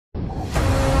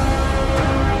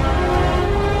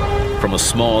From a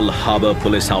small harbor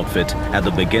police outfit at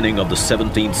the beginning of the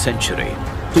 17th century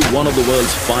to one of the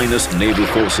world's finest naval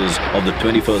forces of the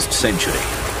 21st century,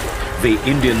 the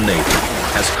Indian Navy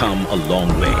has come a long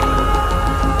way.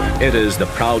 It is the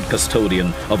proud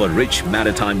custodian of a rich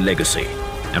maritime legacy,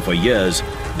 and for years,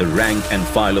 the rank and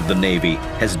file of the Navy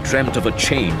has dreamt of a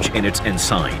change in its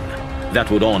ensign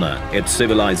that would honor its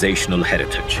civilizational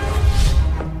heritage.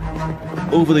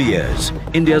 Over the years,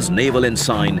 India's naval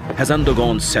ensign has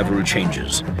undergone several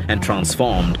changes and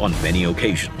transformed on many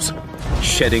occasions,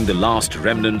 shedding the last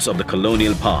remnants of the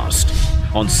colonial past.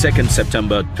 On 2nd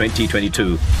September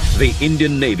 2022, the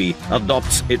Indian Navy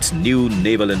adopts its new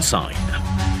naval ensign.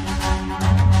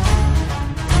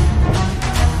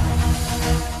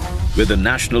 With the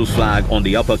national flag on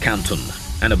the upper canton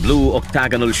and a blue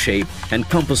octagonal shape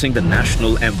encompassing the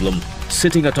national emblem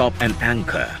sitting atop an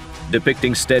anchor,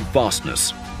 depicting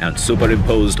steadfastness, and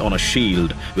superimposed on a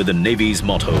shield with the Navy's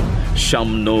motto,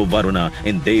 Sham No Varuna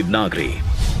in Devanagari.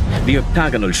 The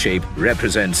octagonal shape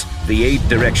represents the 8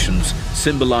 directions,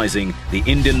 symbolizing the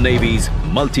Indian Navy's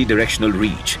multi-directional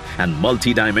reach and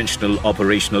multi-dimensional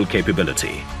operational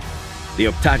capability. The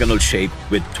octagonal shape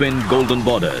with twin golden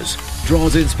borders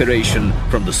draws inspiration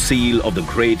from the seal of the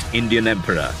great Indian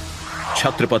Emperor,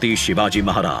 Chhatrapati Shivaji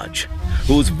Maharaj,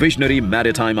 whose visionary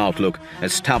maritime outlook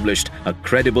established a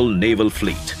credible naval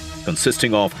fleet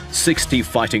consisting of 60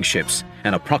 fighting ships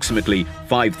and approximately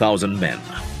 5,000 men.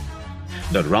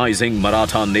 The rising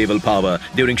Maratha naval power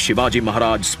during Shivaji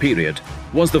Maharaj's period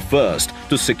was the first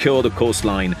to secure the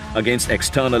coastline against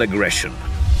external aggression.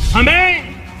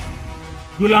 हमें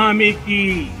गुलामी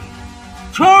की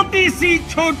छोटी सी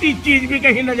छोटी चीज भी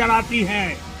कहीं नजर आती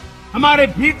है, हमारे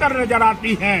भीतर नजर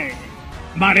आती है,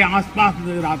 हमारे आसपास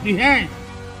नजर आती है,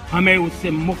 हमें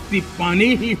उससे मुक्ति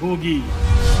पानी ही होगी.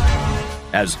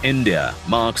 As India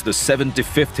marks the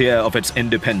 75th year of its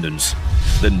independence,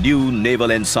 the new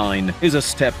naval ensign is a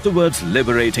step towards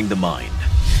liberating the mind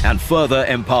and further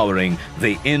empowering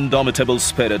the indomitable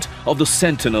spirit of the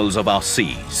sentinels of our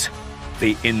seas,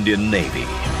 the Indian Navy.